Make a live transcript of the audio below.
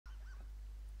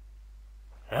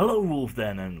Hello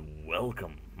Wolfden and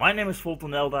welcome. My name is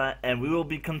Voltorn Elda and we will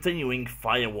be continuing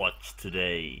Firewatch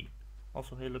today.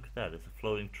 Also, hey, look at that, it's a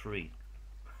floating tree.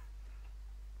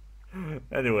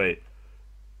 Anyway,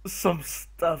 some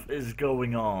stuff is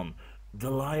going on.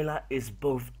 Delilah is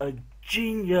both a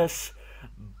genius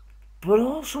but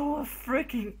also a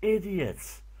freaking idiot.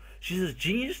 She's a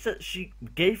genius that she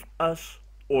gave us,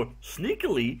 or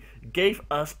sneakily gave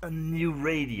us, a new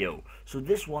radio. So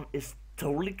this one is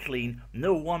totally clean.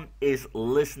 No one is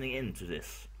listening into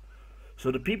this. So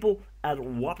the people at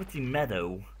Wapiti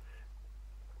Meadow,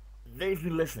 they've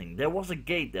been listening. There was a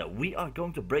gate there. We are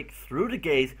going to break through the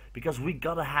gate because we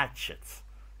got a hatchet.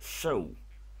 So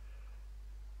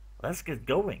let's get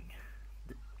going.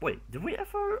 Wait, did we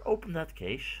ever open that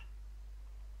cage?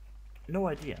 No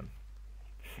idea.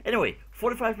 Anyway,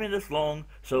 45 minutes long,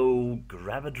 so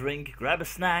grab a drink, grab a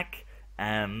snack,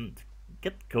 and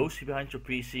get cozy behind your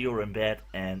PC or in bed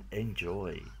and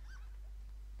enjoy.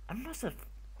 I must have...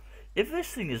 If this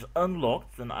thing is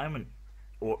unlocked, then I'm an...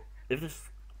 Or if this...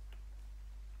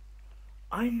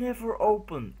 I never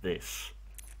opened this.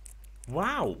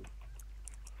 Wow.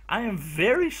 I am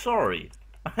very sorry.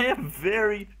 I am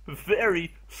very,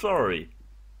 very sorry.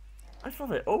 I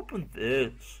thought I opened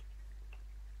this.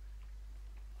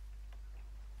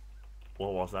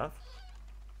 What was that?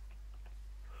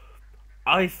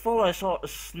 I thought I saw a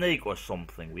snake or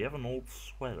something. We have an old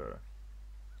sweater.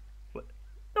 What?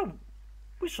 No,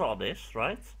 we saw this,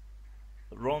 right?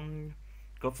 Ron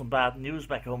got some bad news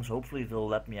back home, so hopefully they'll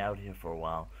let me out here for a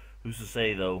while. Who's to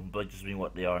say though? Budgets being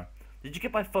what they are. Did you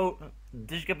get my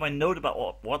Did you get my note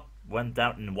about what went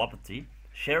down in Wapiti?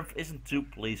 Sheriff isn't too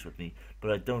pleased with me,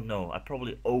 but I don't know. I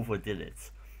probably overdid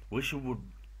it. Wish you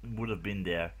would have been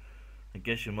there. I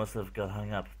guess you must have got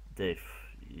hung up, Dave.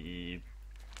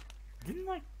 Didn't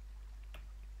I?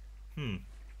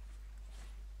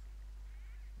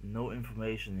 No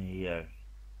information here.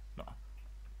 No.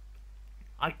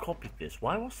 I copied this.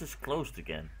 Why was this closed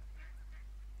again?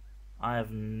 I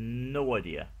have no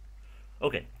idea.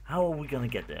 Okay, how are we gonna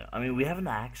get there? I mean, we have an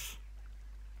axe.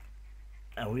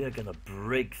 And we are gonna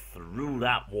break through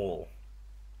that wall.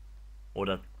 Or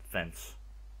that fence.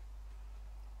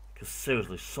 Because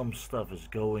seriously, some stuff is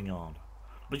going on.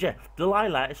 But yeah,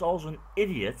 Delilah is also an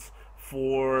idiot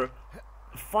for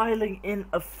filing in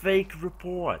a fake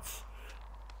report.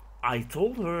 I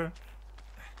told her,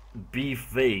 be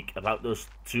fake about those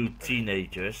two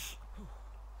teenagers.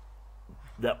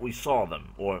 That we saw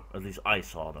them, or at least I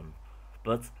saw them.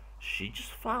 But she just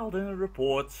filed in a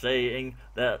report saying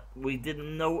that we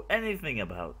didn't know anything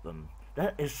about them.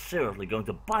 That is seriously going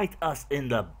to bite us in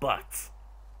the butt.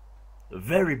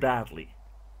 Very badly.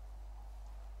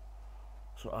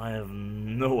 So I have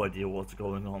no idea what's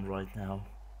going on right now.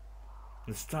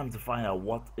 It's time to find out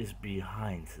what is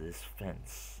behind this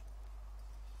fence.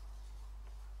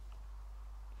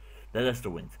 That is the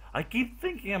wind. I keep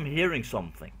thinking I'm hearing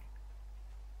something.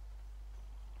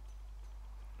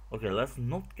 Okay, let's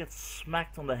not get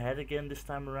smacked on the head again this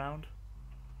time around.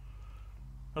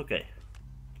 Okay.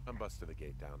 I'm busting the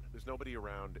gate down. There's nobody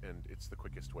around and it's the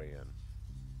quickest way in.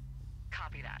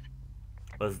 Copy that.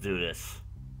 Let's do this.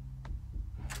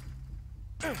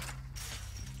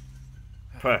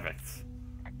 Perfect.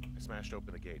 I smashed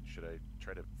open the gate. Should I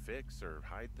try to fix or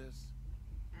hide this?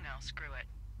 No, screw it.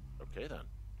 Okay then.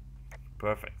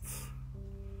 Perfect.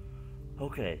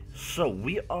 Okay, so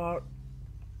we are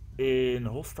in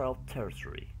hostile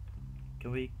territory.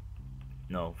 Can we...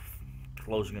 No,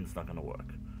 closing it's not gonna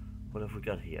work. What have we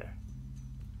got here?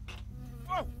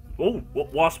 Oh,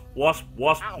 wasp, wasp,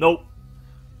 wasp, ow. No!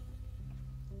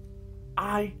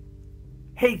 I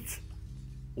hate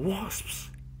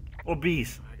wasps or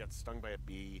bees. I got stung by a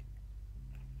bee.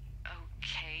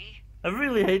 Okay. I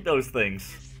really hate those things.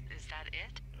 Is that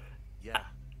it? Yeah,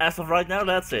 As of right now,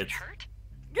 that's Did it. it hurt?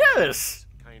 Yes!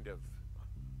 kind of.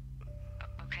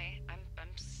 Okay, I'm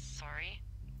sorry.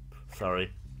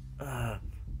 Sorry.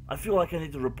 I feel like I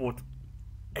need to report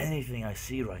anything I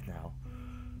see right now.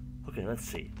 Okay, let's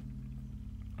see.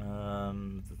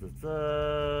 I'm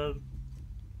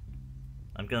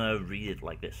gonna read it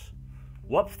like this.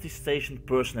 Wapiti Station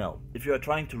personnel. If you are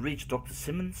trying to reach Dr.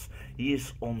 Simmons, he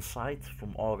is on site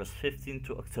from August 15th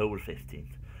to October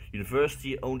 15th.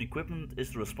 University-owned equipment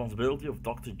is the responsibility of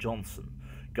Dr. Johnson.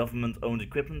 Government-owned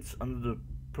equipment is under the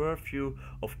purview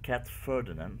of Cat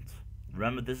Ferdinand.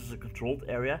 Remember, this is a controlled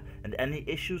area, and any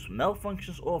issues,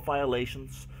 malfunctions, or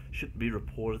violations should be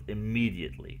reported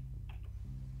immediately.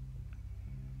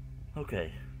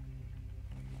 Okay.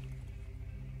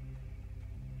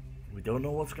 We don't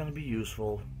know what's gonna be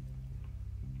useful.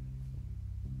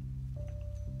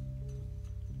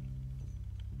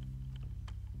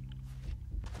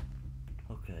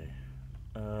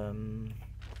 Um,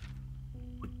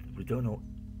 we don't know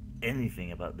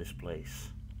anything about this place.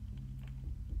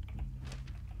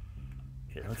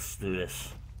 Okay, let's do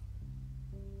this.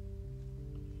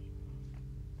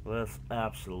 Let's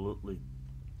absolutely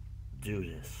do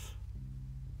this.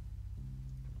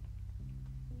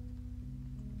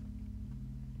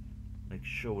 Make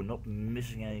sure we're not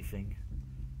missing anything.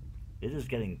 It is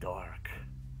getting dark.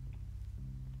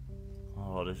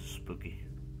 Oh, this is spooky.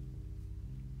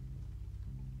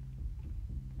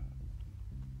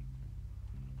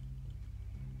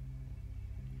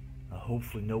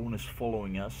 Hopefully no one is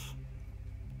following us.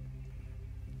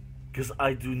 Because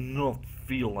I do not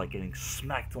feel like getting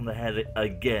smacked on the head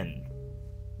again.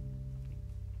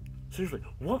 Seriously,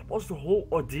 what was the whole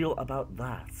ordeal about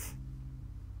that?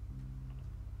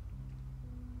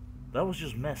 That was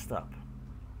just messed up.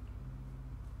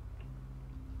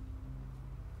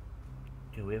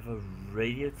 Okay, we have a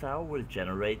radio tower with a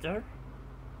generator.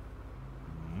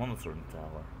 Monitoring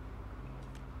tower.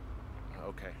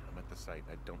 Okay, I'm at the site.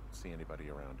 I don't see anybody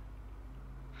around.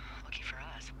 Lucky for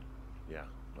us. Yeah,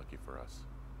 lucky for us.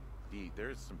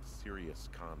 There's some serious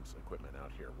comms equipment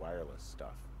out here, wireless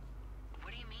stuff.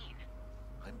 What do you mean?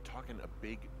 I'm talking a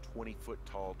big 20-foot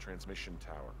tall transmission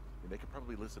tower. I mean, they could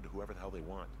probably listen to whoever the hell they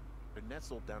want. They're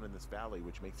nestled down in this valley,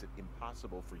 which makes it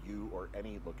impossible for you or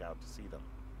any lookout to see them.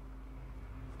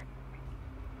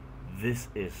 This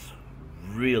is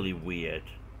really weird.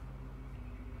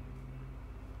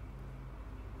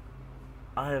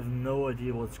 I have no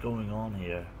idea what's going on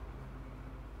here.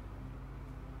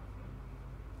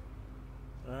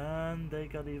 And they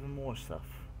got even more stuff.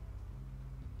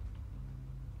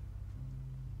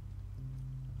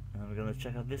 And we're gonna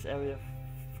check out this area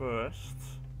first.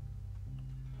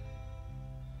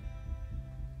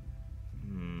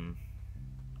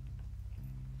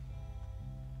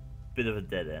 Bit of a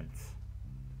dead end.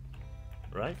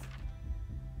 Right?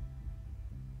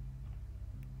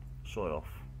 Sort of.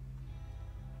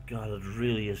 God, it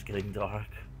really is getting dark.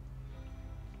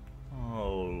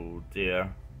 Oh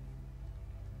dear.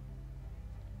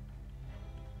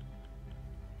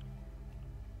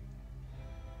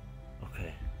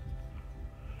 Okay.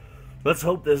 Let's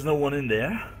hope there's no one in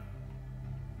there.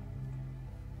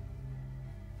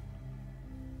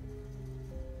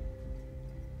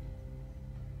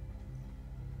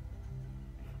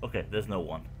 Okay, there's no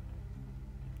one.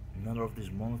 Another of these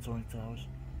monitoring towers.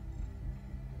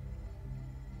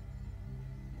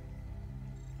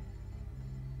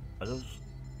 Are those...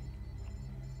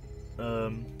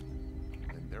 And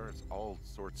there's all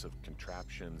sorts of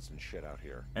contraptions and shit out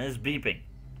here. And it's beeping.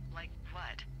 Like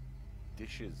what?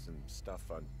 Dishes and stuff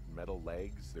on metal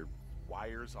legs. There are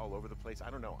wires all over the place. I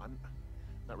don't know. I'm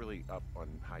not really up on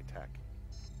high tech.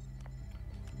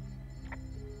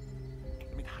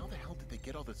 I mean, how the hell did they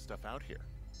get all this stuff out here?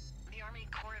 The Army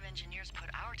Corps of Engineers put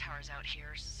our towers out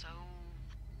here, so...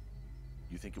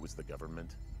 You think it was the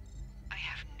government? I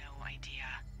have no idea.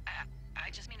 I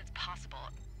just mean it's possible.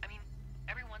 I mean,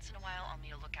 every once in a while I'll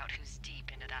meet a lookout who's deep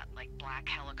into that, like, black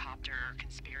helicopter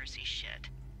conspiracy shit.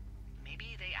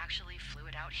 Maybe they actually flew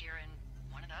it out here in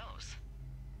one of those.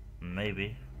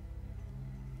 Maybe.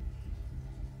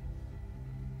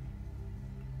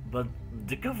 But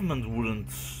the government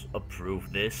wouldn't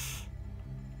approve this.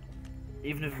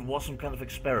 Even if it was some kind of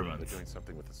experiment. They're doing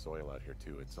something with the soil out here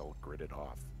too. It's all gridded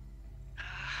off.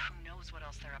 Who knows what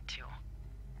else they're up to?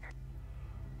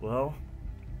 Well,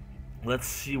 let's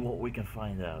see what we can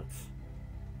find out.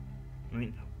 I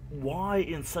mean, why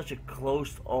in such a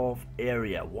closed-off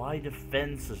area? Why the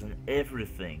fences and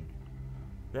everything?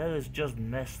 That is just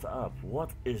messed up.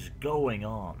 What is going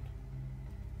on?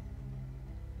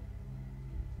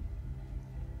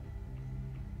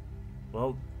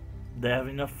 Well, they have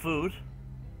enough food.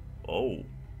 Oh.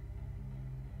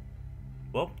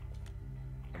 Well.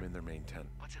 I'm in their main tent.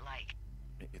 What's it like?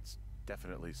 It's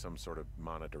definitely some sort of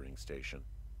monitoring station.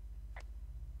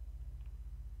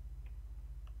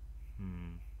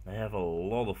 They have a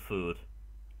lot of food.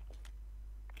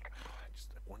 I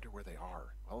wonder where they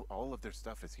are. All of their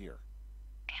stuff is here.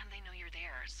 And they know you're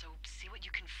there, so see what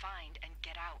you can find and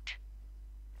get out.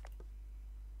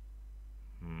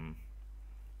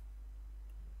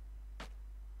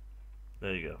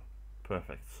 There you go.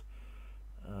 Perfect.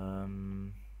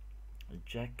 A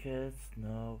jacket?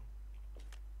 No.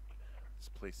 This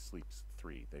place sleeps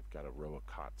 3. They've got a row of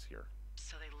cots here.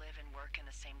 So they live and work in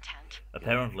the same tent?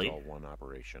 Apparently. It's all one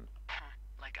operation.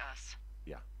 Like us.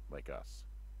 Yeah, like us.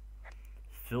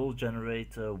 Fill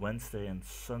generator Wednesday and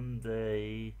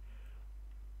Sunday.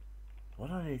 What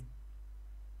are they?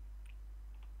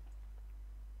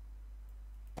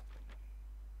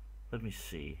 Let me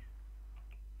see.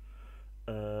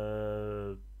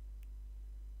 Uh,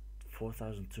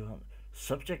 4,200.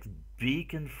 Subject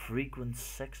beacon frequent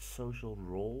sex social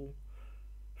role.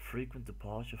 Frequent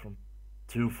departure from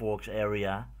Two Forks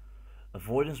area.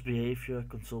 Avoidance behavior,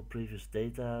 consult previous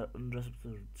data,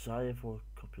 unreceptive desire for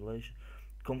copulation,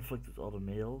 conflict with other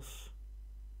males.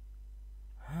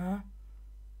 Huh?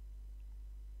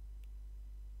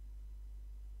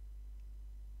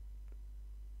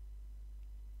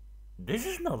 This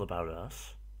is not about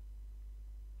us.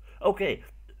 Okay,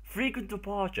 frequent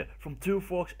departure from Two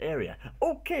Forks area.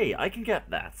 Okay, I can get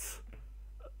that.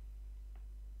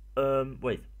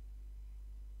 Wait.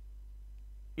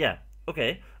 Yeah,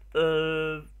 okay.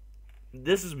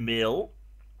 This is male.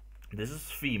 This is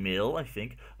female, I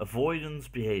think. Avoidance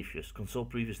behaviors. Consult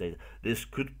previous data. This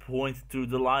could point to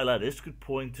Delilah. This could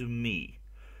point to me.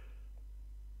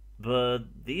 But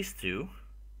these two,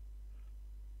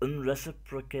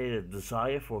 unreciprocated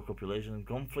desire for copulation and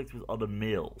conflict with other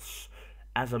males.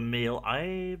 As a male,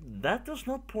 that does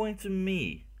not point to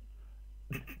me.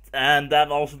 And that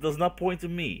also does not point to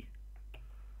me.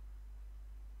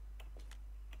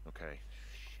 Okay.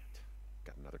 Shit.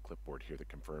 Got another clipboard here that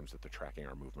confirms that they're tracking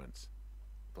our movements.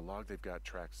 The log they've got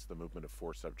tracks the movement of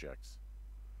 4 subjects.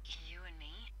 You and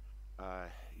me?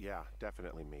 Yeah,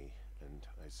 definitely me. And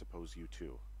I suppose you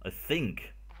too. I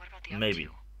think. What about the other Maybe.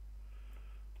 two?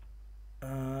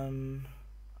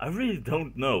 I really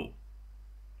don't know.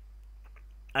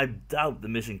 I doubt the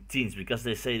missing teens because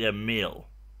they say they're male.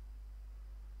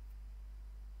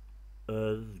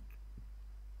 The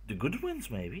Goodwins,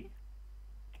 maybe?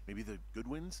 Maybe the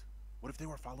Goodwins? What if they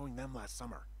were following them last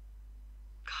summer?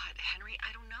 God, Henry,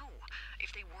 I don't know.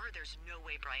 If they were, there's no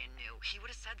way Brian knew. He would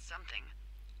have said something.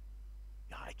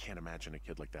 Yeah, I can't imagine a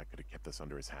kid like that could have kept this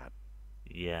under his hat.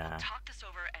 Yeah. Talk this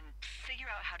over and figure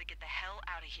out how to get the hell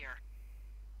out of here.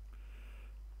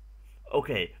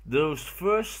 Okay, those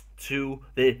first two,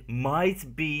 they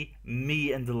might be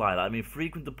me and Delilah. I mean,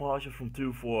 frequent departure from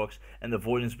Two Forks and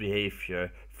avoidance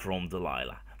behavior from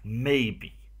Delilah.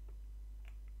 Maybe.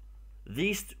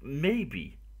 These,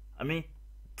 maybe. I mean,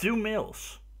 2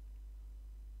 males.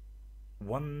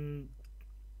 One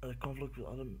conflict with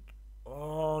other.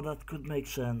 Oh, that could make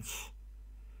sense.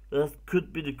 That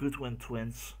could be the Goodwin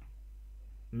twins.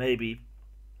 Maybe.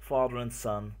 Father and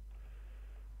son.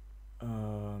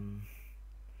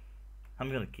 I'm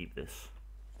gonna keep this.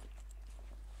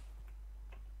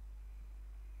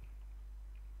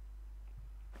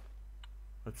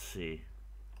 Let's see.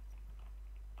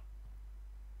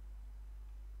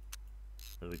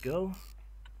 There we go.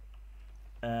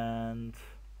 And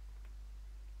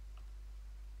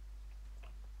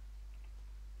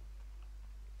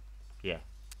yeah,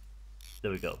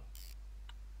 there we go.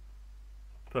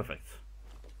 Perfect.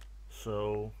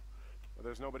 So Well,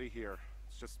 there's nobody here.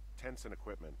 It's just tents and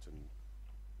equipment, and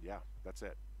yeah, that's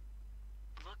it.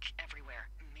 Look everywhere.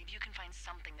 Maybe you can find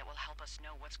something that will help us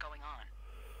know what's going on.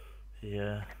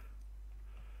 yeah.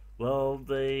 Well,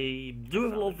 they do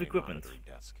have a Found lot a of main equipment. monitoring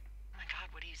desk. Oh my God,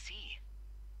 what do you see?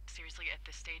 Seriously, at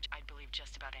this stage, I'd believe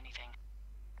just about anything.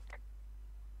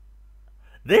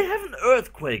 They have an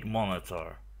earthquake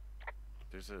monitor.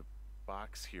 There's a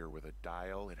box here with a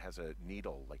dial. It has a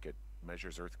needle, like it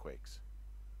measures earthquakes.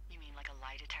 You mean like a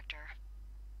lie detector?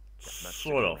 I'm not Sort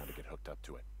sticking of. around to get hooked up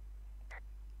to it.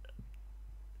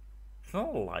 It's not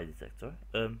a lie detector.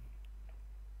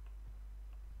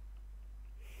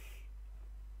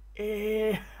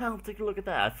 I'll take a look at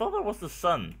that. I thought that was the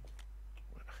sun.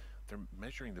 They're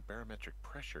measuring the barometric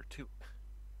pressure, too.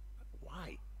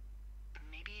 Why?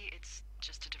 Maybe it's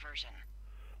just a diversion.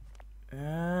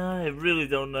 I really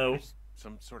don't know. There's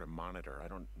some sort of monitor. I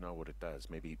don't know what it does.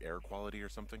 Maybe air quality or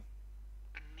something?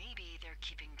 Maybe they're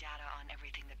keeping data on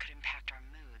everything that could impact our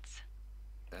moods.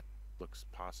 That looks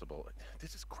possible.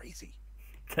 This is crazy.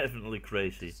 Definitely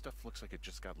crazy. This stuff looks like it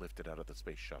just got lifted out of the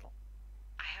space shuttle.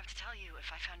 I have to tell you,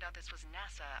 if I found out this was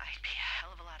NASA, I'd be a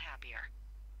hell of a lot happier.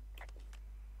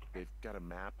 They've got a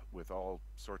map with all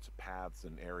sorts of paths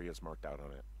and areas marked out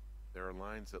on it. There are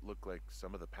lines that look like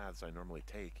some of the paths I normally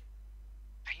take.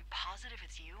 Are you positive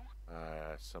it's you?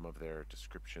 Some of their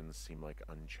descriptions seem like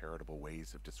uncharitable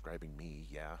ways of describing me,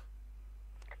 yeah.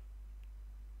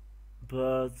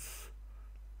 But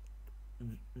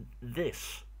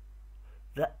this,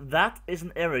 that is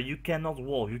an area you cannot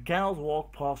walk. You cannot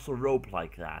walk past a rope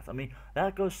like that. I mean,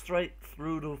 that goes straight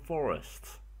through the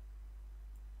forest.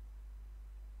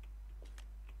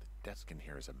 The desk in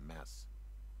here is a mess.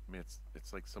 I mean,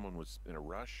 it's like someone was in a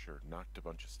rush or knocked a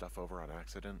bunch of stuff over on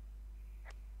accident.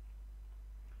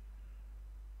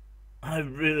 I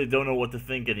really don't know what to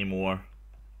think anymore.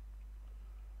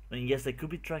 I mean, yes, they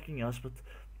could be tracking us, but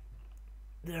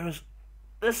there's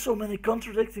There's so many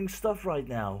contradicting stuff right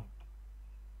now.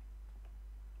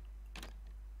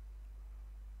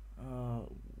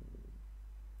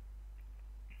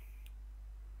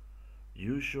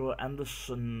 Use your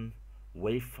Anderson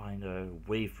Wayfinder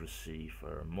wave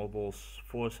receiver. Models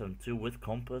 472 with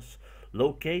compass.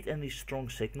 Locate any strong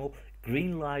signal.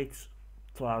 Green light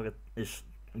is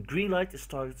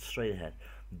target straight ahead.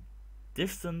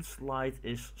 Distance light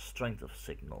is strength of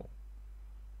signal.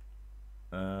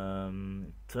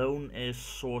 Tone is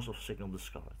source of signal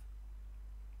discovered.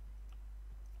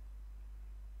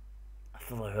 I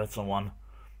thought I heard someone.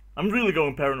 I'm really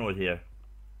going paranoid here.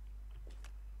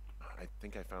 I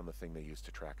think I found the thing they used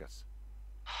to track us.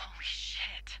 Holy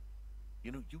shit.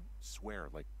 You know, you swear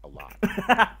like a lot.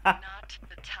 Not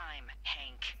the time,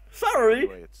 Hank. Sorry.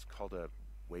 Anyway, it's called a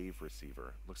wave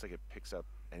receiver. Looks like it picks up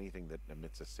anything that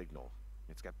emits a signal.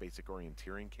 It's got basic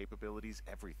orienteering capabilities,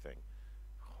 everything.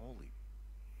 Holy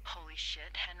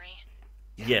Shit, Henry.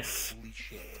 Yes. Holy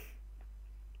shit.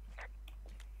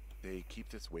 They keep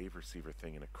this wave receiver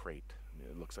thing in a crate.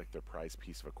 It looks like their prized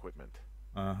piece of equipment.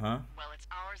 Uh-huh. Well, it's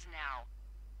ours now.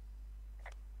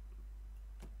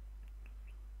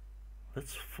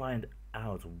 Let's find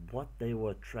out what they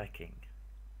were tracking.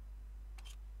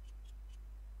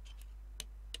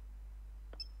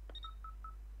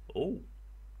 Oh.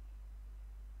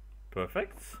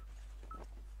 Perfect.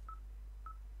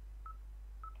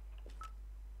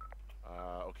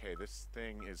 Okay, this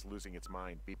thing is losing its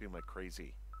mind, beeping like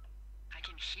crazy. I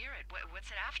can hear it. What's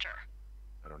it after?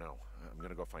 I don't know. I'm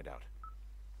gonna go find out.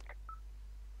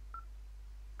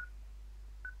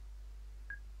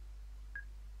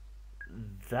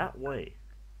 That way.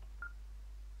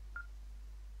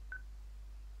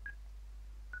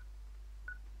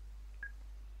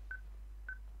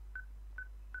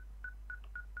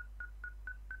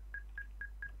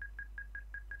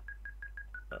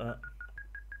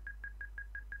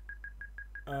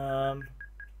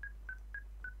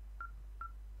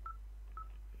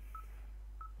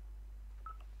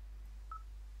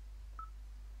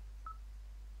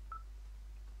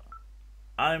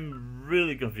 I'm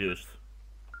really confused.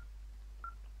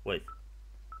 Wait.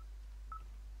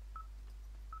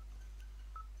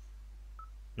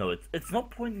 No, it's not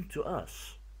pointing to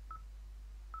us.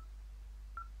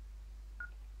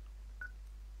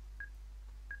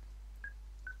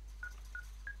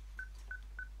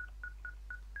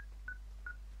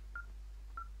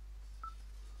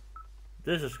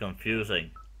 This is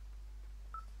confusing.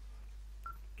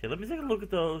 Okay, let me take a look at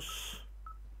those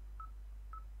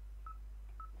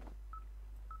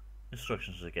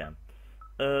instructions again.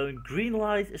 Green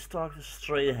light is targeted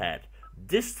straight ahead.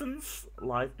 Distance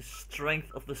light is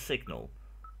strength of the signal.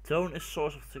 Tone is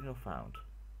source of signal found.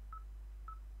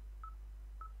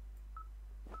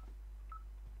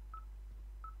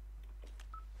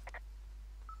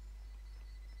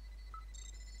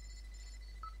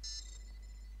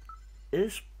 It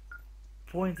is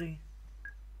pointing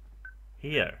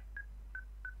here.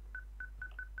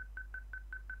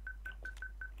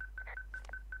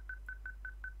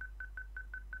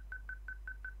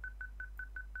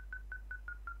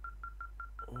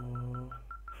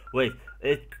 Wait,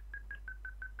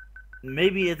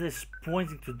 maybe it is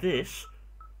pointing to this,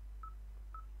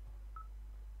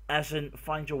 as in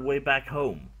find your way back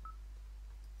home.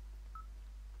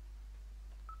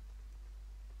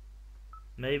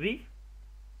 Maybe?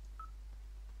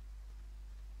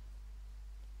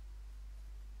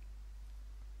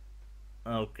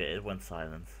 Okay, it went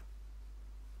silent.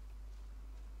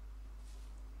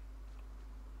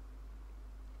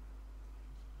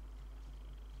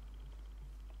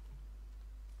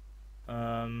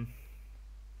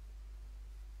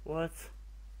 What?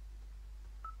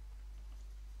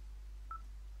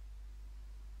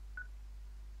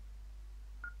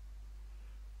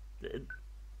 It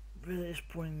really is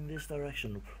pointing in this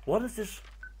direction. What is this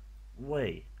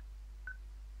way?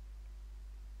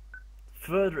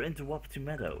 Further into Wapiti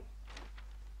Meadow.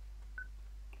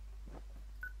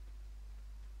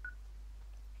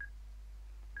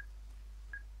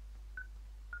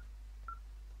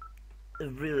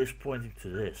 It really is pointing to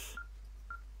this.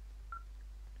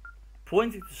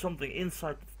 Pointing to something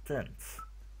inside the tent.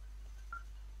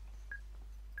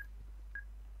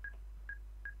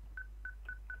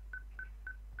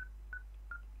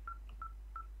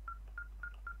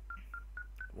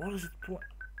 What is it point?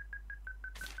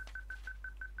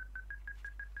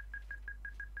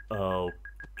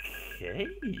 Okay.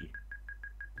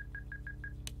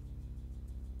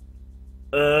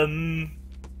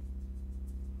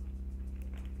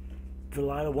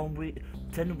 Delilah, 1 week,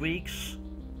 10 weeks.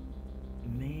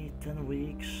 Me, 10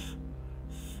 weeks.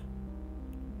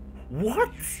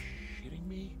 What? Kidding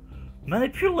me?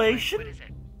 Manipulation? What is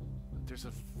it? There's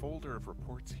a folder of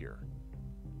reports here.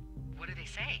 What do they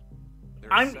say?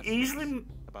 There are I'm assessments easily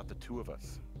about the two of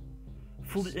us.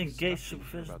 fully There's engaged stuff in here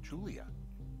supervisor. about Julia.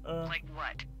 Like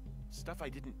what? Stuff I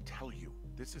didn't tell you.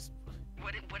 This is,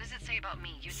 What does it say about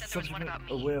me? You said there was one Subject about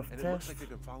me. aware of and it looks test. like they've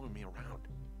been following me around.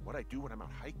 What I do when I'm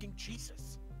out hiking?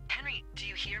 Jesus. Henry, do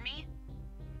you hear me?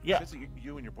 Yeah. It says that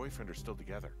you and your boyfriend are still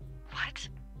together. What?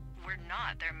 We're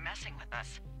not. They're messing with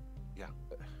us. Yeah.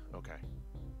 Okay.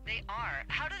 They are.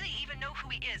 How do they even know who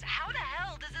he is? How the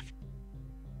hell does this...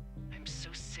 I'm so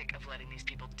sick of letting these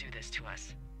people do this to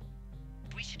us.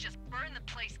 We should just burn the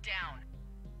place down.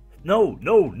 No,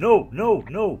 no, no, no,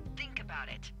 no. Think about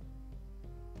it.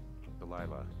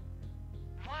 Delilah.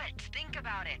 What? Think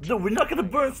about it. No, we're not gonna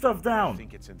burn stuff I down.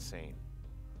 think it's insane.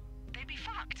 They'd be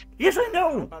fucked. Yes, I How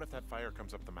know. about if that fire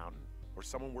comes up the mountain? Or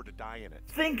someone were to die in it?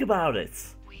 Think about it.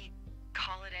 We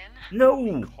call it in?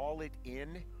 No. Call it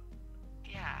in?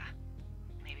 Yeah.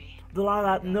 Maybe.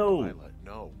 Delilah, no. Delilah,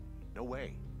 no. No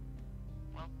way.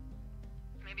 Well,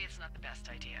 maybe it's not the best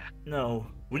idea. No.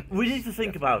 We need to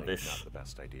think about Definitely this. Not the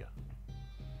best idea.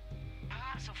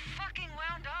 Ah, so fucking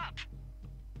wound up.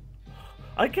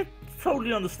 I can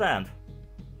totally understand.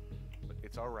 But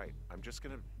it's all right. I'm just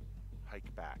gonna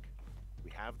hike back.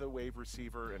 We have the wave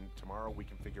receiver, and tomorrow we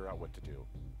can figure out what to do.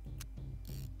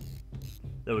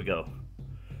 There we go.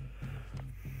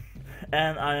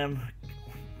 And I am,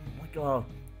 oh my god,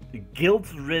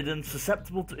 guilt-ridden,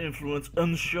 susceptible to influence,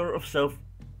 unsure of self,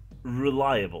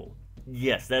 reliable.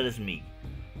 Yes, that is me.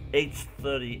 Age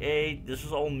 38, this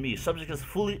is all me. Subject is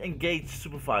fully engaged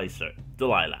supervisor,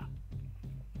 Delilah.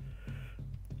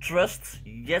 Trust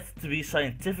yet to be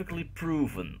scientifically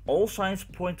proven. All signs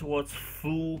point towards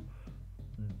full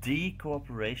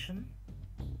cooperation.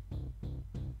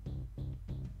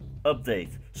 Update.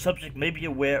 Subject may be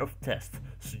aware of test.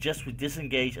 Suggest we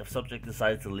disengage if subject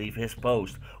decides to leave his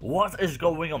post. What is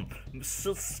going on?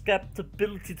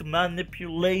 Susceptibility to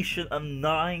manipulation and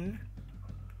 9?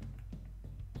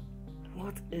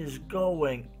 What is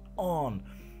going on?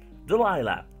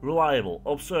 Delilah. Reliable.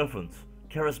 Observant.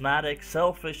 Charismatic.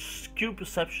 Selfish. Skewed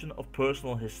perception of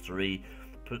personal history.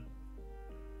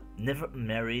 Never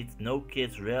married, no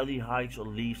kids, rarely hikes or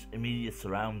leaves immediate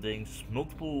surroundings,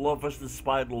 multiple lovers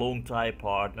despite a long-time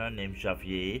partner named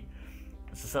Javier,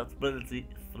 susceptibility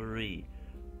 3.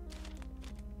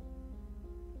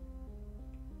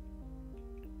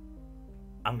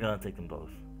 I'm gonna take them both.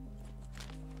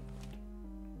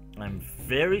 I'm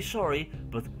very sorry,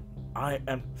 but I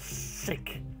am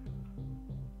sick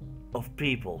of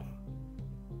people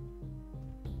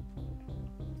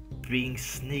being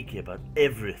sneaky about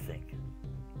everything.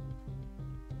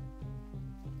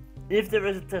 If there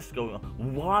is a test going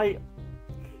on, why?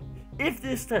 If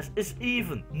this test is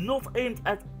even not aimed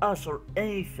at us or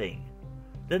anything,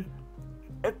 then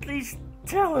at least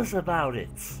tell us about it.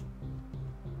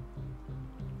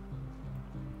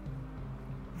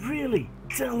 Really,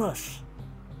 tell us.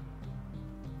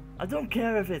 I don't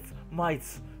care if it might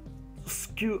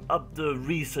skew up the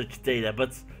research data,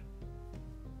 but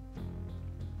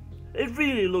it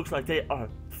really looks like they are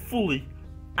fully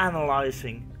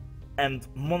analyzing and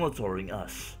monitoring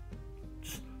us.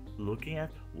 Just looking at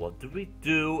what do we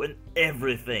do and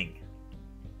everything.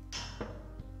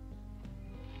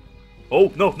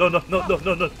 Oh, no, no, no, no, no,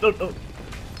 no, no, no, no.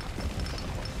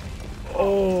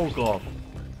 Oh, God.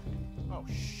 Oh,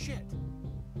 shit.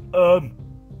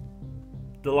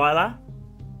 Delilah?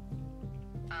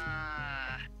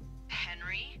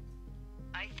 Henry?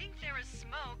 I think there is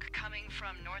smoke coming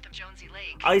from north of Jonesy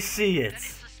Lake. I see it. That is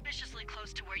suspiciously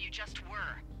close to where you just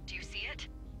were. Do you see it?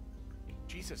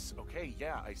 Jesus, okay,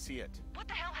 yeah, I see it. What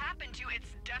the hell happened to you? It's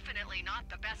definitely not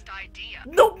the best idea.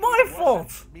 Not my It fault!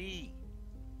 wasn't me.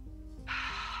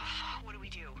 What do we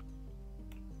do?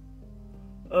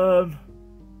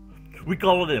 We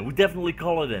call it in. We definitely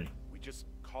call it in. We just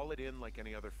call it in like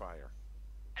any other fire.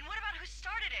 And what about who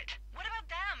started it? What about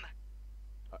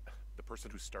them? The person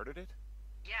who started it?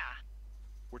 Yeah.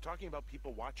 We're talking about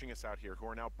people watching us out here who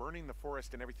are now burning the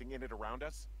forest and everything in it around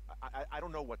us. I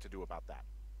don't know what to do about that.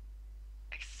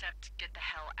 Except get the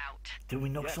hell out. Did we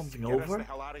knock Yes, something get us over? the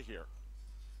hell out of here.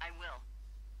 I will.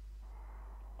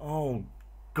 Oh,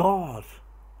 God.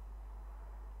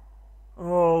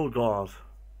 Oh, God.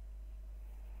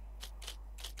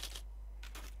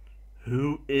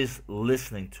 Who is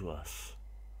listening to us?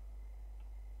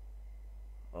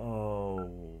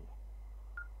 Oh.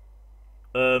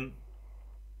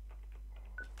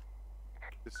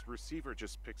 This receiver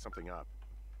just picked something up.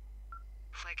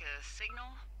 Like a signal?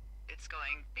 It's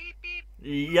going beep beep.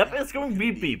 Yep, it's going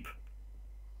beep beep.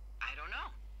 I don't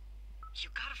know. You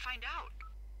gotta find out.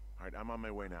 Alright, I'm on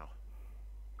my way now.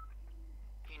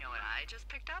 You know what I just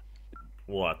picked up?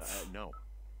 What? No.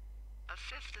 A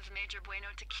fifth of Major Bueno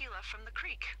tequila from the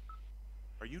creek.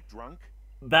 Are you drunk?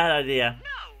 Bad idea.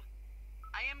 No!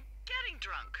 I am getting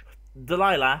drunk.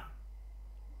 Delilah.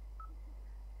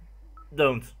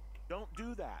 Don't. Don't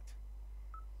do that.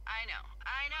 I know.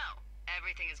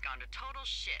 Everything has gone to total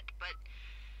shit, but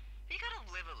you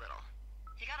gotta live a little.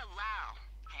 You gotta allow,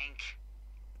 Hank.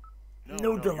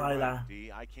 No, you're Delilah. right, Dee.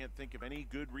 I can't think of any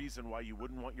good reason why you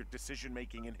wouldn't want your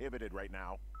decision-making inhibited right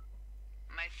now.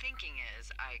 My thinking is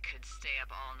I could stay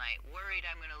up all night worried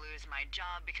I'm gonna lose my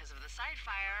job because of the side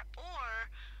fire,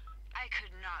 or I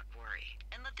could not worry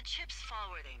and let the chips fall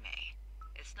where they may.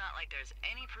 It's not like there's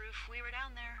any proof we were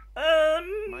down there.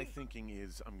 My thinking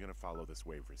is I'm gonna follow this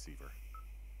wave receiver.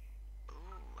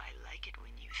 Ooh, I like it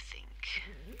when you think.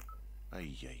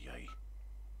 Ay, ay, ay.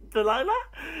 Delilah?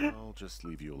 I'll just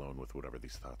leave you alone with whatever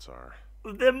these thoughts are.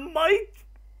 There might...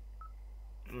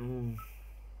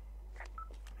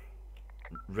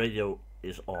 Radio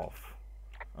is off.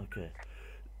 Okay.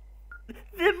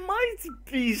 There might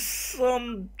be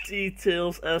some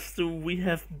details as to we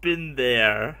have been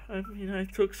there. I mean, I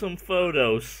took some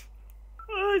photos.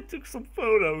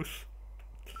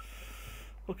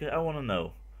 Okay, I want to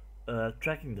know.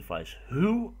 Tracking device.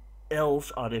 Who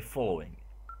else are they following?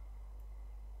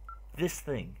 This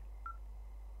thing.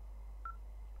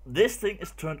 This thing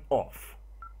is turned off.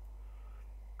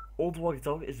 Old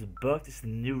walkie-talkie is bugged. Is the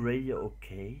new radio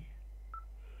okay?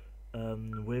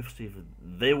 Wave Steven.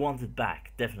 They want it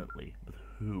back, definitely. But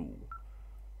who?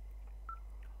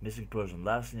 Missing person.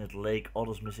 Last seen at lake.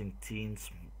 Others missing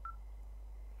teens.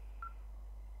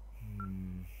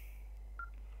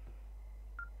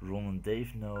 Ron and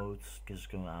Dave notes. Guess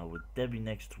going out with Debbie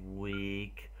next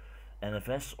week.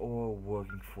 NFS or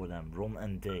working for them. Ron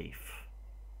and Dave.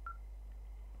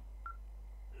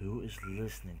 Who is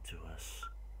listening to us?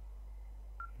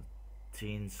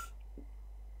 Teens.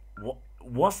 What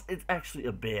was it actually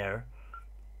a bear?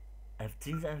 Have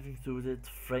teens anything to do with it?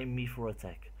 Frame me for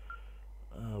attack.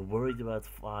 Worried about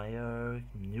fire.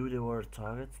 Knew they were a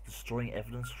target. Destroying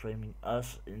evidence. Framing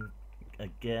us in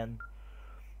again.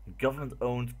 Government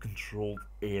owned controlled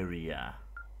area.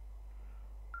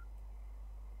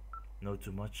 No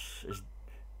too much.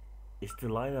 Is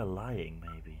Delilah lying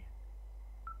maybe?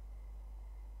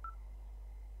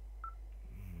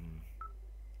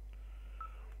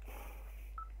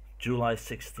 July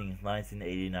 16th,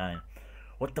 1989.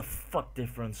 What the fuck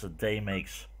difference a day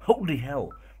makes? Holy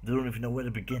hell, they don't even know where to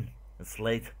begin. It's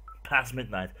late, past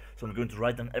midnight, so I'm going to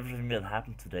write down everything that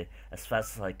happened today as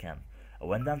fast as I can. I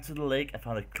went down to the lake, I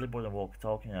found a clipboard and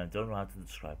walkie-talkie, and I don't know how to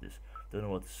describe this. Don't know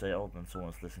what to say, other than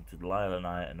someone's listening to Delilah and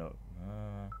I know.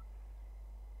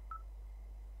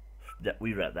 Yeah,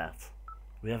 we read that.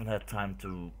 We haven't had time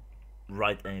to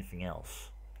write anything else.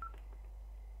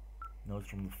 Notes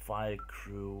from the fire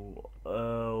crew.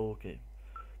 Oh, okay.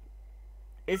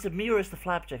 Is it me or is the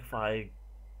flapjack fire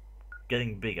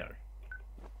getting bigger?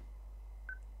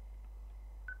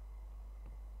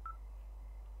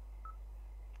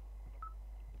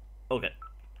 Okay.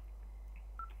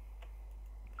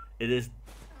 It is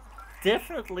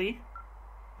definitely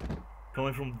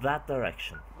coming from that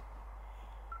direction.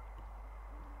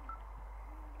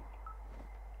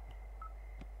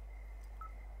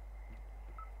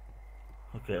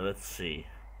 Okay, let's see.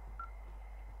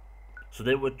 So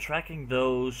they were tracking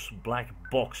those black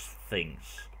box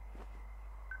things.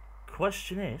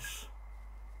 Question is,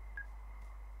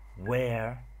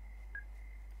 where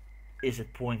is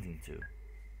it pointing to?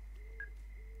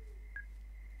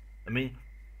 I mean,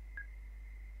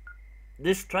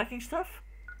 this tracking stuff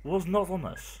was not on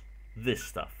us. This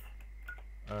stuff.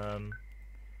 It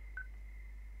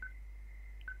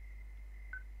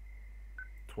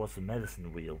was the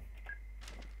medicine wheel.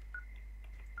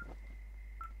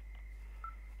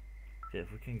 Okay,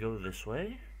 if we can go this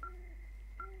way,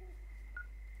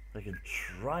 I can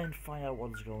try and find out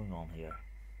what is going on here.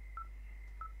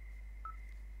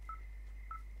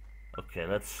 Okay,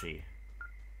 let's see.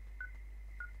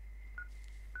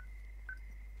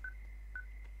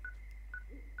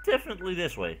 Definitely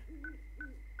this way.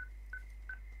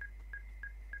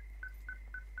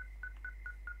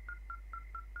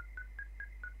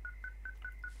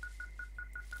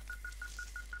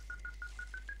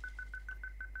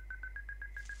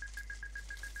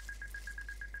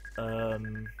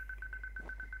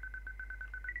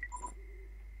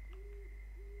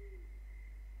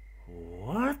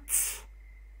 What?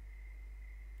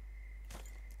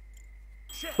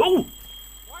 Shit. Oh!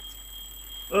 What?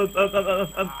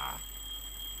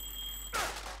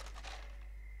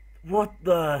 What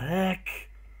the heck?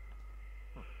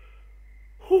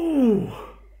 Whew.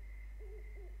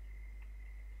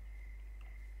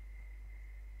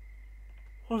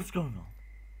 What is going on?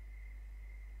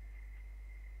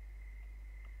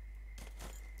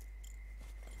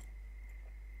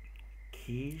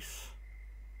 Keys.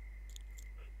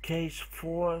 Case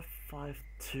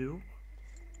 452.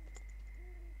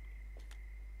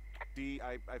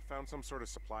 I found some sort of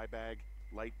supply bag,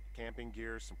 light camping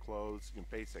gear, some clothes,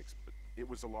 basics, but it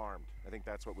was alarmed. I think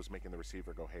that's what was making the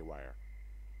receiver go haywire.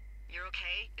 You're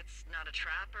okay? It's not a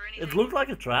trap or anything? It looked like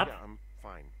a trap. Yeah, I'm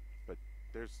fine. But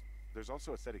there's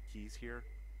also a set of keys here.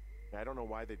 I don't know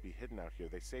why they'd be hidden out here.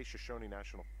 They say Shoshone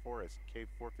National Forest, Cave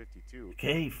 452.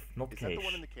 Cave, not Is cave. that the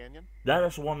one in the canyon? That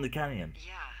is the one in the canyon.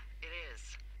 Yeah, it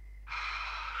is.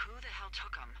 Who the hell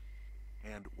took them?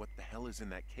 And what the hell is in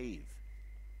that cave?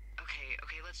 Okay,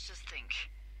 let's just think.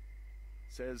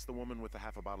 Says the woman with a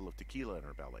half a bottle of tequila in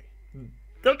her belly. Okay.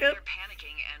 They're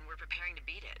panicking and we're preparing to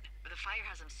beat it. The fire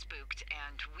has them spooked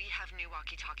and we have new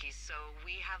walkie-talkies, so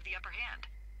we have the upper hand.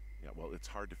 Yeah, well, it's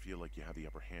hard to feel like you have the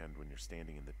upper hand when you're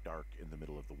standing in the dark in the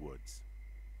middle of the woods.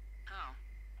 Oh.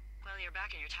 Well, you're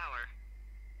back in your tower.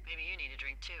 Maybe you need a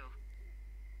drink too.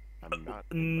 I'm not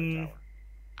in my tower.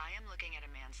 I am looking at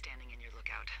a man standing in your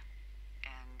lookout.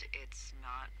 And it's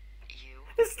not you.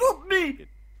 It's not me. It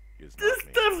is not It's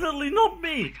me. definitely not Oh my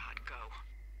me. god, go.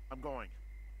 I'm going.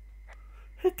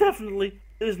 It definitely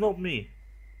is not me.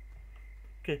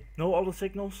 Okay, no other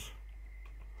signals.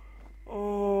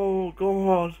 Oh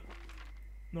god.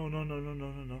 No.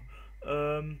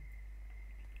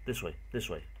 This way.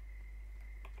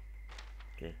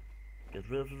 Okay, get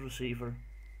rid of the receiver.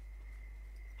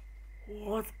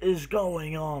 What is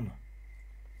going on?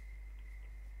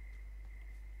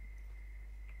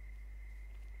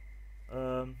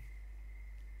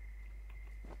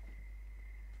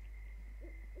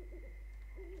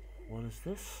 What is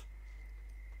this?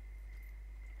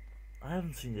 I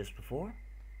haven't seen this before.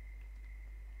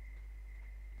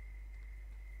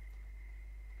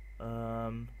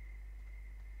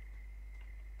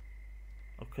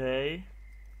 Okay.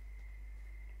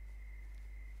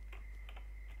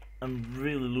 I'm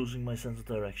really losing my sense of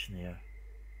direction here.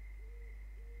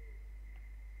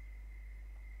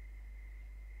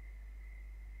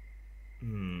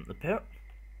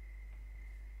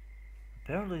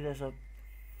 Apparently there's a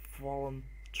fallen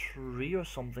tree or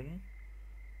something.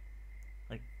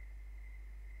 Like,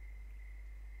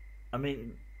 I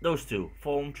mean, those two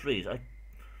fallen trees.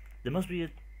 There must be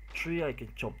a tree I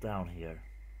can chop down here.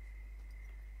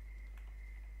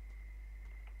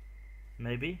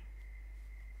 Maybe?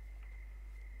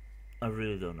 I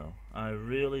really don't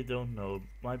know. It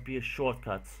might be a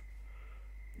shortcut.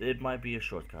 It might be a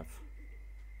shortcut.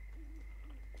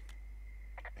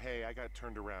 Hey, I got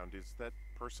turned around. Is that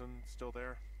person still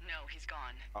there? No, he's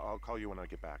gone. I'll call you when I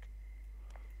get back.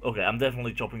 Okay, I'm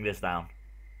definitely chopping this down.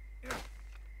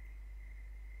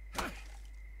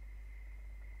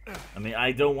 I mean,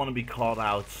 I don't want to be caught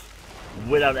out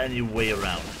without any way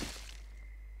around.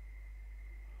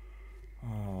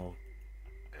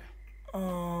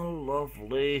 Oh,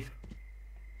 lovely.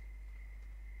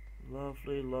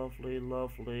 Lovely.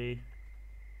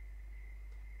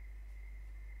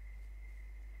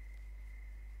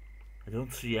 I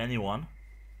don't see anyone.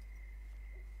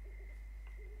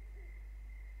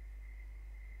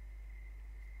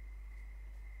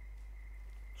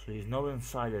 So he's not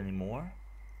inside anymore.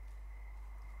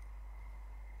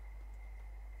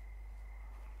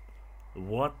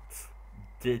 What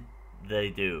did they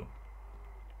do?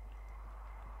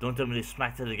 Don't tell me they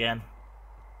smacked it again.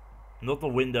 Not the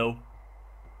window.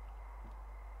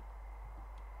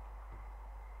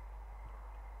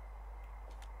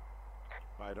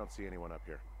 I don't see anyone up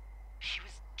here. He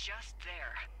was just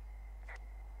there.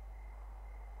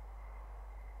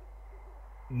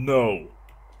 No.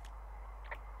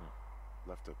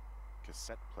 Left a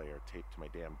cassette player taped to my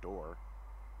damn door.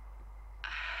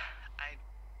 I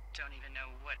don't even know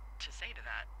what to say to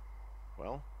that.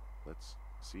 Well, let's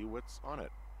see what's on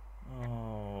it.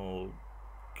 Oh,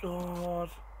 God.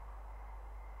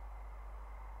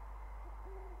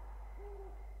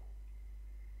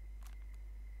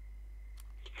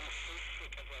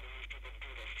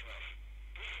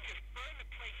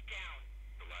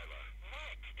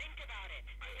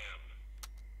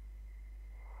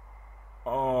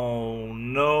 Oh,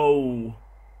 no.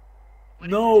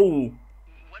 No.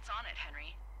 What's on it,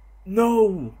 Henry?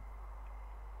 No.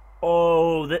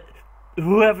 Oh,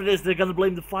 whoever it is, they're gonna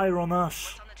blame the fire on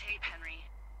us. What's on the tape, Henry?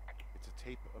 It's a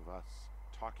tape of us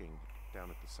talking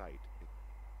down at the site. It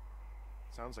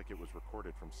sounds like it was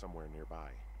recorded from somewhere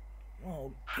nearby.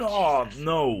 Oh, God, Jesus.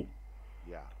 no.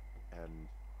 Yeah, and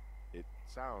it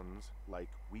sounds like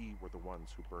we were the ones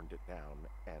who burned it down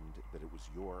and that it was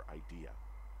your idea.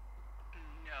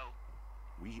 No.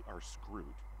 We are screwed.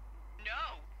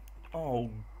 No! Oh,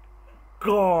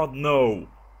 God, no.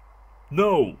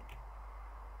 No.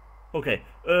 Okay,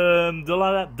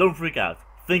 Delilah, don't freak out.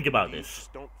 Think about Please, this.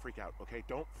 just don't freak out, okay?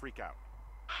 Don't freak out.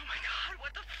 Oh my god,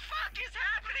 what the fuck is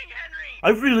happening, Henry?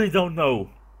 I really don't know.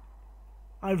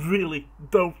 I really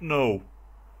don't know.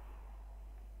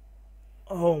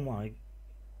 Oh my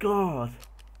God. God,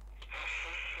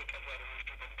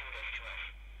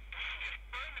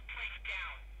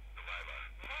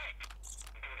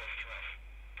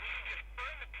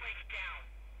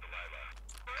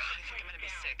 I think I'm gonna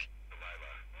be sick.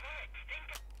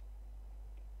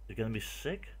 You're gonna be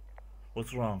sick?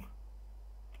 What's wrong?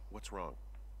 What's wrong?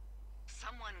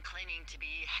 Someone claiming to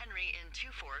be Henry in Two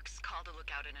Forks called a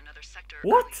lookout in another sector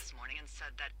What? early this morning and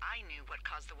said that I knew what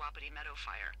caused the Wapiti Meadow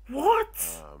fire. What?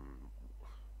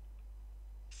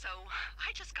 So,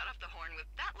 I just got off the horn with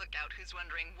that lookout who's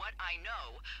wondering what I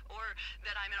know, or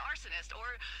that I'm an arsonist,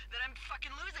 or that I'm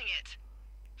fucking losing it.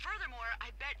 Furthermore,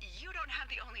 I bet you don't have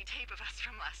the only tape of us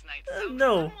from last night, so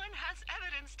no. someone has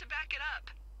evidence to back it up.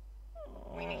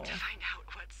 We need to find out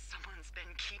what someone's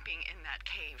been keeping in that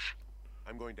cave.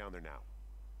 I'm going down there now.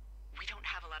 We don't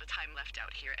have a lot of time left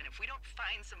out here, and if we don't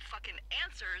find some fucking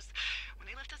answers, when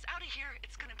they lift us out of here,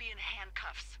 it's gonna be in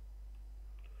handcuffs.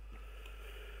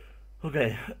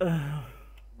 Okay,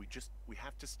 We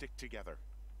have to stick together,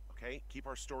 okay? Keep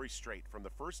our story straight. From the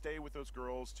first day with those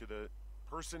girls to the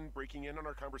person breaking in on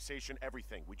our conversation,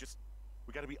 everything. We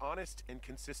gotta be honest and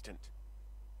consistent.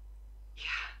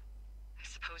 Yeah, I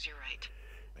suppose you're right.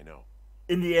 I know.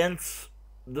 in the end,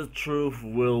 the truth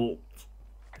will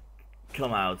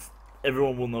come out.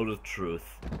 Everyone will know the truth.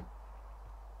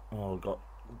 Oh God.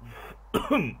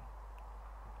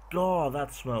 God,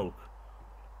 that smoke.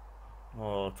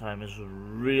 Oh, time is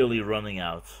really running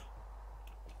out.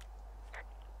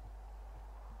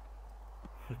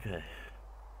 Okay.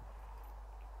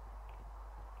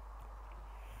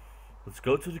 Let's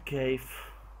go to the cave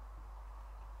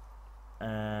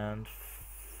and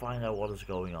find out what is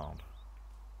going on.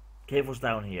 Cave was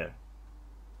down here.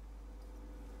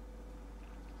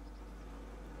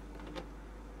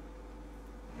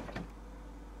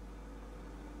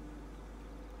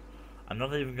 I'm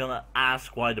not even gonna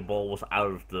ask why the ball was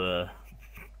out of the...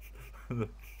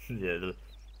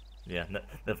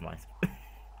 never mind.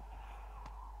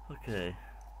 Okay.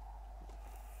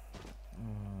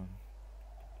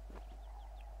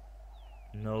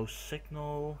 No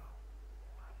signal.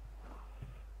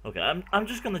 Okay, I'm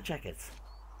just gonna check it.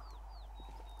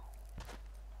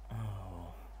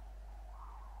 Oh.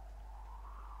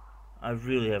 I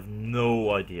really have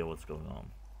no idea what's going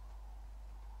on.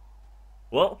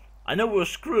 Well, I know we're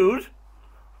screwed.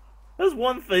 That's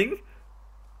one thing.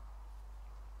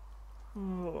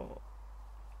 Oh.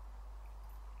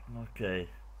 Okay.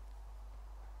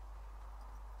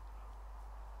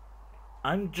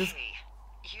 I'm just... Hey,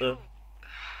 you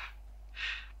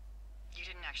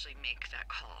didn't actually make that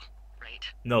call, right?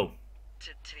 No.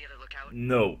 To the other lookout?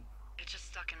 No. It just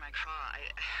stuck in my craw. I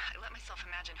let myself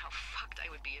imagine how fucked I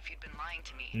would be if you'd been lying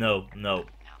to me. No. Now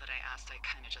that I asked, I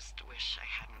kind of just wish I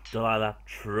hadn't. Delilah,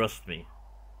 trust me.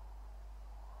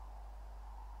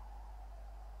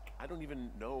 I don't even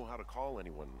know how to call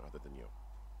anyone other than you.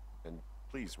 And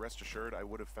please, rest assured, I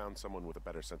would have found someone with a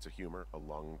better sense of humor a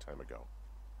long time ago.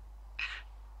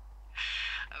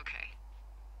 Okay.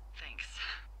 Thanks.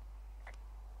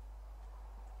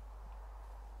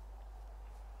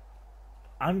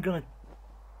 I'm gonna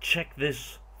check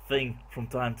this thing from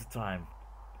time to time.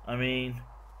 I mean...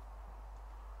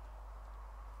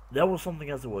 There was something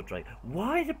else that was right.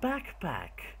 Why the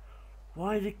backpack?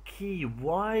 Why the key?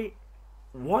 Why...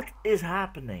 What is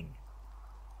happening?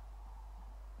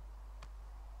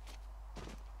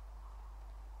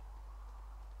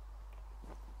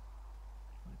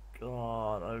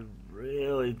 God, I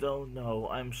really don't know.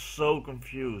 I'm so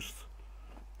confused.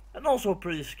 And also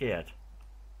pretty scared.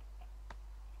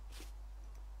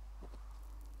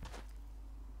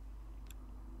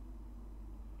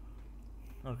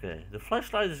 Okay, the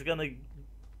flashlight is gonna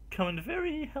come in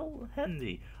very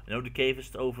handy. I know the cave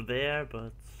is over there,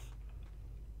 but...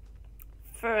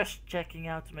 First checking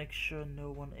out to make sure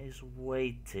no one is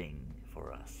waiting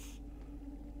for us.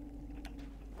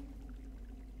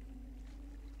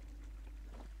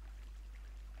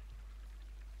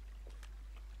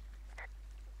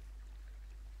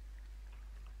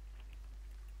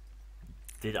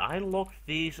 Did I lock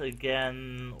these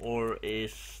again, or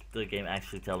is the game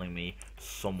actually telling me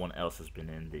someone else has been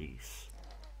in these?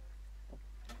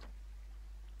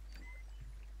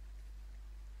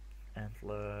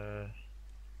 Antler.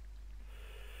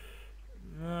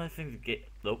 No, I think the game.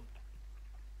 Nope.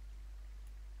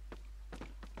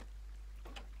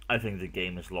 I think the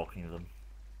game is locking them.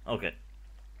 Okay.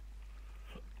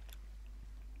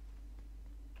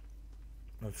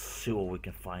 Let's see what we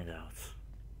can find out.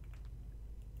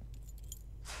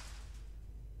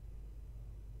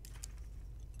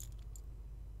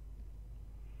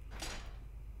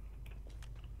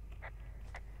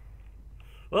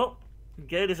 Well, the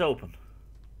gate is open.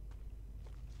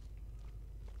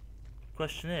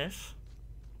 Question is...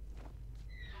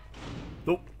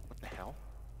 Nope. What the hell?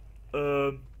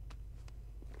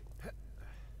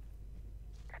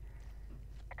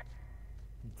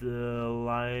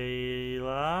 Delilah?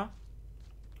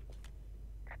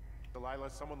 Delilah,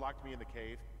 someone locked me in the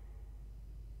cave.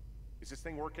 Is this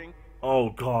thing working?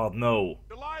 Oh god, no.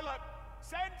 Delilah,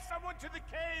 send someone to the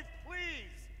cave,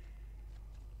 please!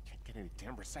 Can't get any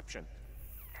damn reception.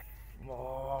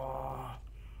 Oh,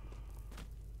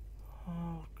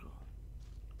 oh god.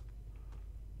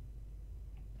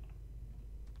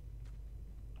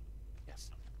 Yes,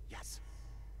 yes.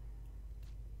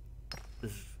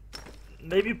 This is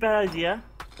maybe a bad idea.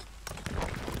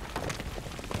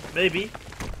 Maybe.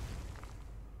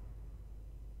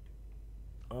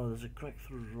 Oh, there's a crack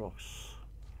through the rocks.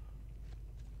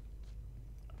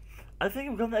 I think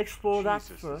I'm gonna explore that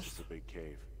Jesus, first. This is a big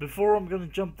cave. Before I'm gonna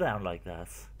jump down like that.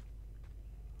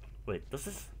 Wait, does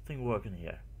this thing work in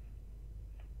here?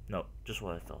 No, just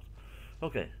what I thought.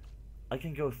 Okay, I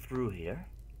can go through here.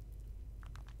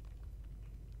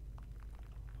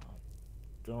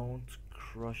 Don't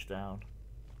crush down.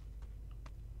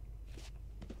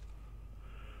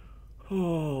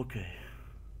 Oh, okay.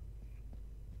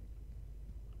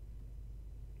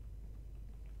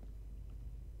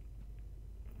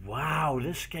 Wow,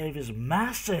 this cave is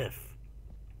massive.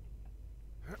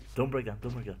 Don't break down,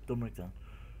 don't break down, don't break down.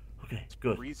 Okay,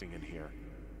 good. Freezing in here.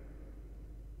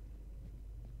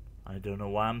 I don't know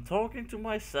why I'm talking to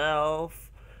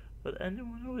myself, but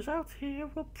anyone who is out here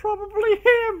will probably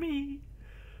hear me.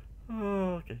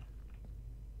 Oh, okay.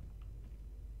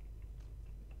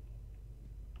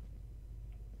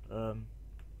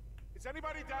 Is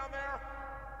anybody down there?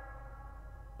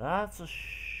 That's a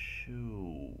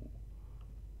shoe.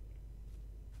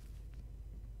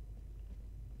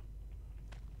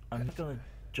 I'm not gonna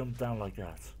jump down like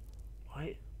that.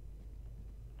 Why?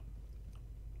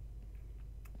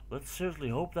 Let's seriously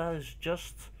hope that is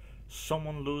just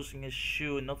someone losing his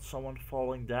shoe and not someone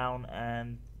falling down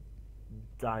and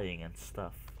dying and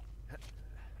stuff.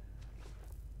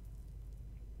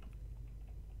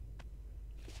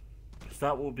 Because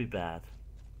that would be bad.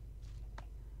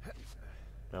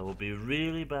 That would be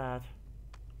really bad.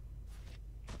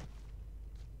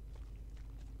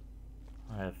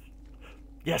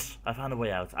 Yes, I found a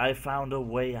way out. I found a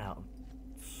way out.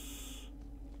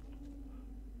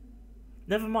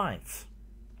 Never mind.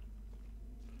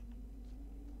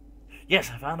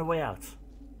 Yes, I found a way out.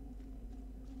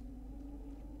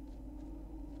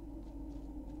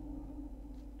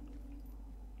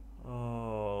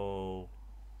 Oh.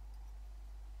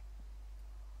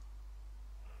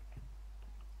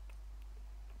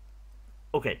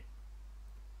 Okay.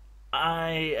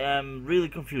 I am really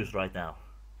confused right now.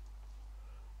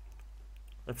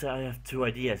 Let's say I have two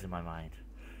ideas in my mind.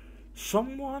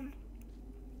 Someone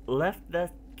left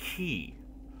that key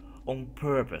on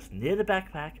purpose near the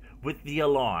backpack with the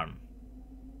alarm.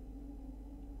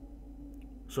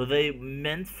 So they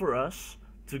meant for us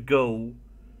to go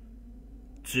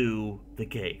to the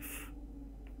cave.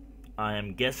 I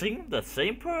am guessing that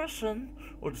same person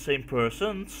or the same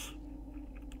persons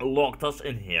locked us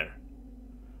in here.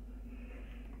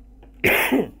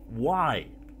 Why?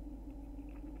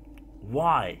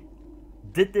 Why?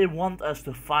 Did they want us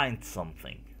to find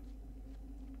something?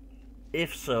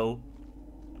 If so,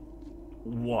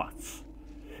 what?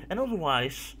 And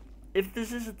otherwise, if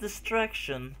this is a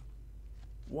distraction,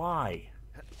 why?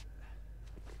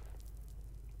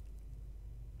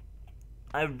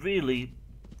 I really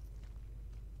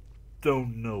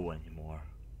don't know anymore.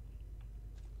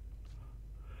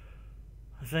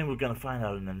 I think we're gonna find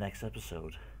out in the next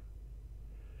episode.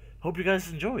 Hope you guys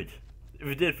enjoyed. If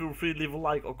you did, feel free to leave a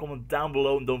like or comment down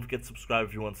below, and don't forget to subscribe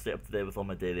if you want to stay up to date with all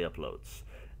my daily uploads.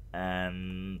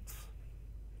 And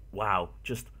wow,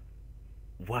 just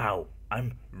wow,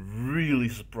 I'm really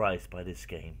surprised by this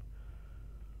game.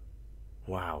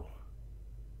 Wow.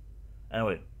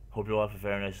 Anyway, hope you all have a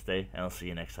very nice day, and I'll see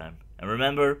you next time. And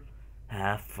remember,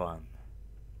 have fun.